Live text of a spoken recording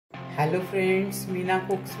Hello friends, Meena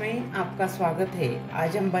कुक्स में आपका स्वागत है।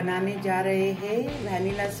 आज हम बनाने जा रहे हैं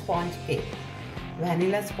vanilla sponge cake.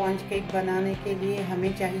 Vanilla sponge cake बनाने के लिए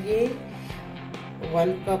हमें चाहिए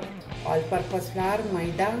 1 कप ऑल पर्पस फ्लावर,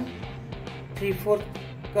 मैदा 3/4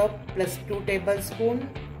 cup plus 2 table spoon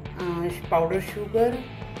powder sugar,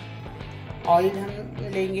 oil हम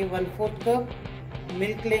लेंगे 1/4 कप,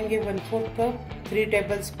 मिल्क लेंगे 1/4 cup, 3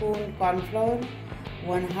 table spoon cornflour,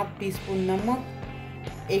 1/2 teaspoon नमक,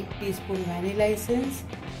 1 टीस्पून वैनिला एसेंस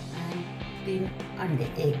एंड 3 अंडे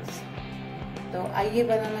एग्स। तो आइए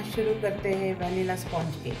बनाना शुरू करते हैं वैनिला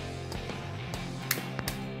स्पॉन्ज केक।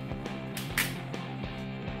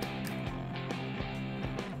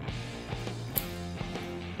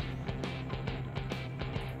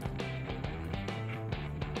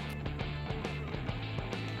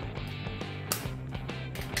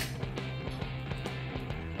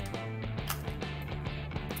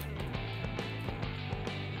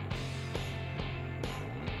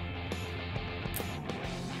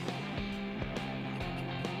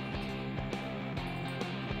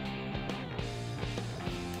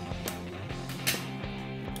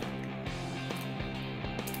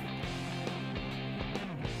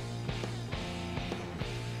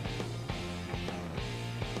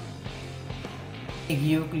 एक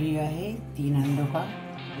योग लिया है 3 अंडों का,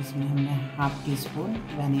 इसमें हमने 1/2 टीस्पून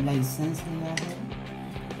वैनिला एसेंस लिया है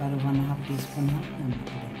और 1/2 टीस्पून हम नमक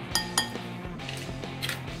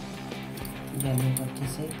लेंगे। को अच्छे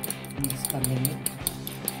से मिक्स कर लेंगे,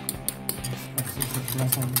 अच्छे से थोड़ा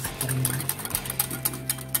सा मिक्स कर लेंगे।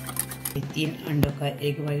 3 अंडों का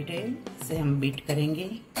एग वाइट है, इसे हम बीट करेंगे।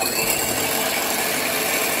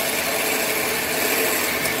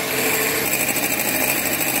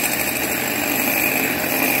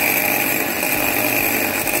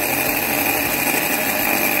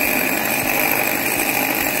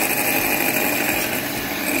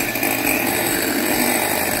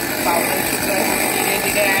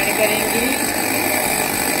 करेंगे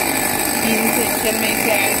 3 सेक्शन में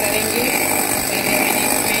इसे ऐड करेंगे। पहले मैंने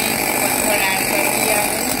इसमें 1/3 ऐड कर दिया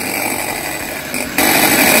है।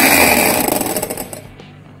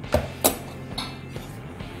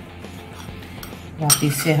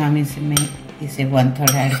 वापिस से हम इसमें इसे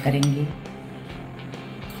 1/3 ऐड करेंगे।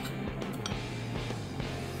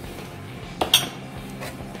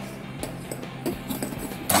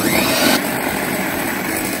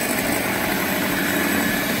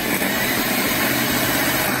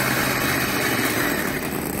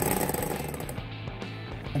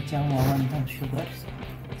 बचा हुआ 1/3 शुगर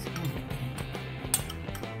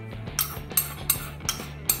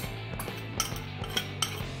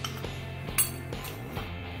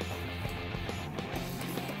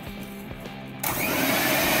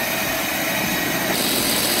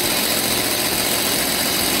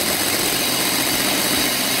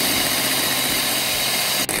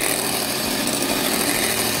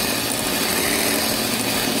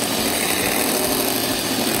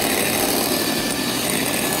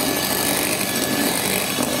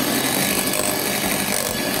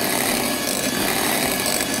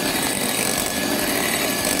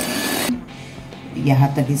यहाँ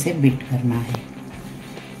तक इसे बीट करना है।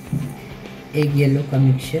 एक येलो का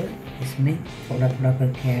मिक्सचर इसमें थोड़ा थोड़ा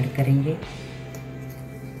करके ऐड करेंगे।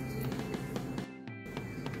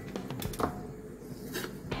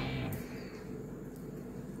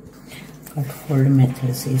 कट फोल्ड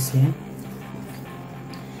मेथड से इसे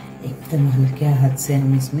एकदम हल्के हाथ से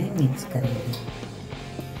हम इसमें मिक्स करेंगे।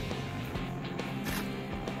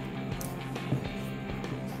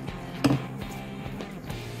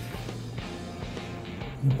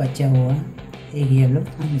 बचा हुआ एक येलो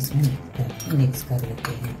हम इसमें मिक्स कर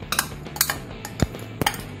लेते हैं।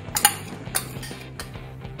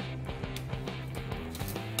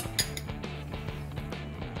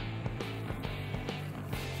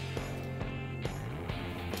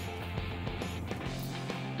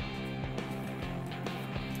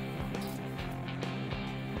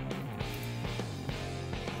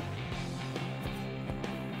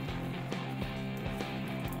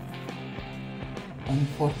 वन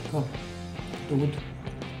 1/4 कप दूध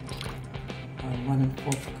और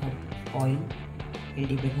 1/4 cup oil,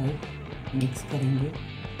 edible oil mix करेंगे।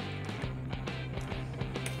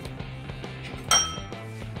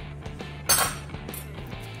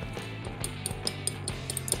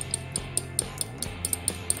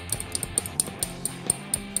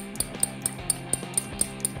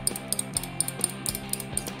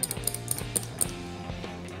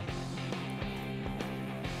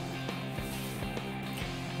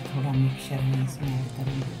 थोड़ा मिक्सचर हम इसमें ऐड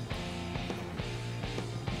करेंगे।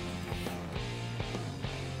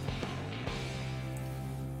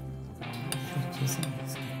 अच्छे से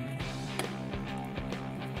मिक्स करेंगे।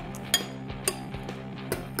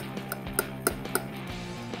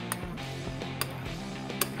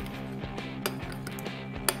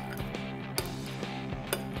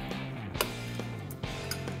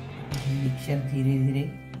 मिक्सचर धीरे धीरे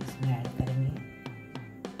इसमें ऐड करेंगे।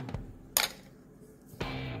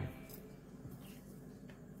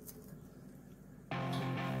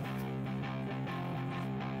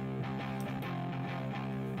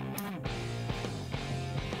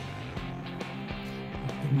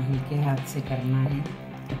 हल्के हाथ से करना है।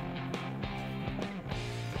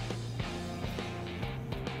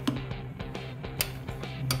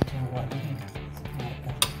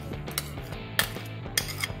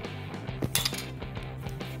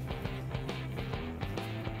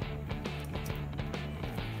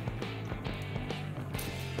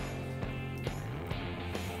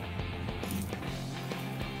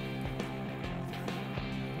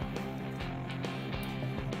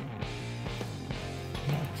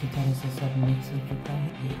 अच्छी तरह से सब मिक्स हो चुका है।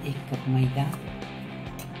 ये 1 कप मैदा,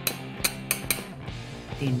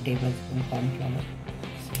 3 टेबलस्पून कॉर्नफ्लावर,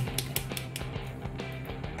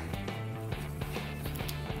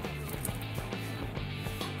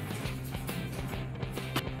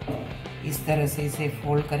 इस तरह से इसे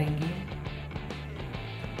फोल्ड करेंगे।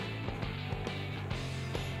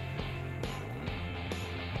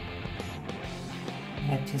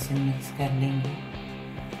 अच्छे से मिक्स कर लेंगे।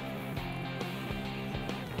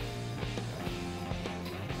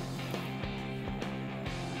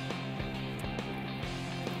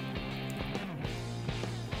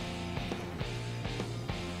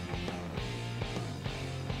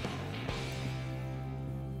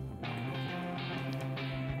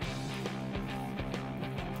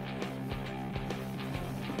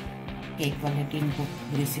 केक वाले टिन को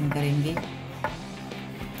ग्रीसिंग करेंगे।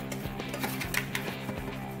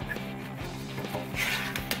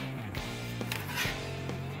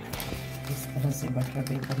 इस तरह से बटर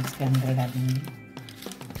पेपर इसके अंदर डालेंगे।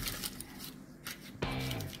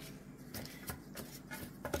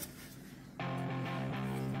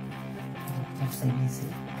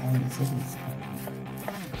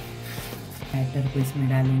 बैटर को इसमें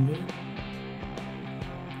डालेंगे।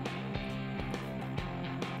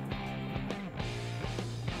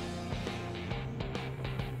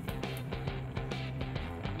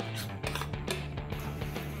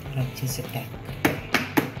 अच्छे से पैक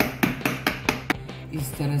इस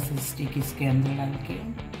तरह से स्टिक इसके अंदर डाल के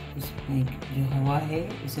उसमें जो हवा है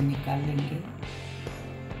उसे निकाल लेंगे।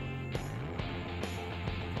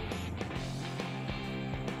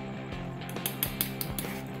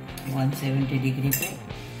 तो 170 डिग्री पे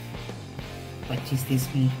 25-30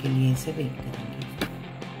 मिनट के लिए इसे बेक करेंगे।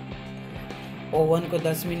 ओवन को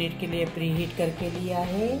 10 मिनट के लिए प्री हीट करके लिया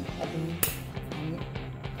है। अभी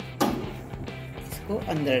को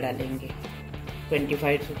अंदर डालेंगे।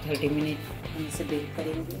 25 से 30 मिनट हम इसे बेक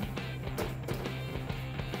करेंगे।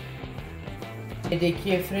 ये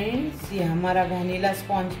देखिए फ्रेंड्स, ये हमारा वैनिला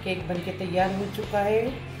स्पॉन्ज केक बनके तैयार हो चुका है।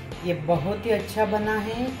 ये बहुत ही अच्छा बना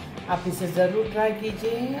है, आप इसे ज़रूर ट्राई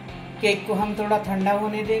कीजिए। केक को हम थोड़ा ठंडा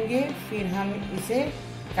होने देंगे, फिर हम इसे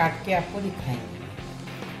काट के आपको दिखाएंगे।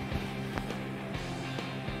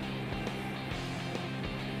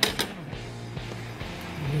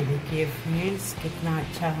 ये देखिए फ्रेंड्स, कितना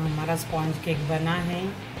अच्छा हमारा स्पॉन्ज केक बना है।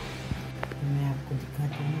 मैं आपको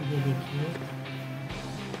दिखाती हूँ। ये देखिए,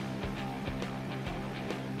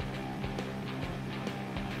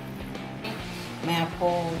 मैं आपको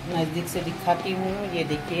नज़दीक से दिखाती हूँ। ये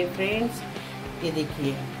देखिए फ्रेंड्स, ये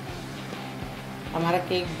देखिए हमारा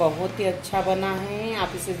केक बहुत ही अच्छा बना है।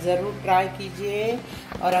 आप इसे ज़रूर ट्राई कीजिए।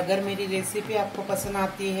 और अगर मेरी रेसिपी आपको पसंद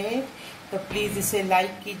आती है तो प्लीज़ इसे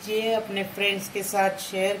लाइक कीजिए, अपने फ्रेंड्स के साथ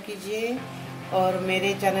शेयर कीजिए और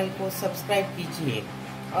मेरे चैनल को सब्सक्राइब कीजिए।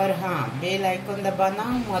 और हाँ, बेल आइकन दबाना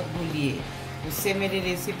मत भूलिए, उससे मेरी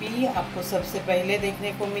रेसिपी आपको सबसे पहले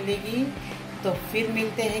देखने को मिलेगी। तो फिर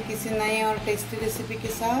मिलते हैं किसी नए और टेस्टी रेसिपी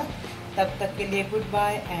के साथ। तब तक के लिए good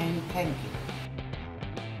bye and thank you.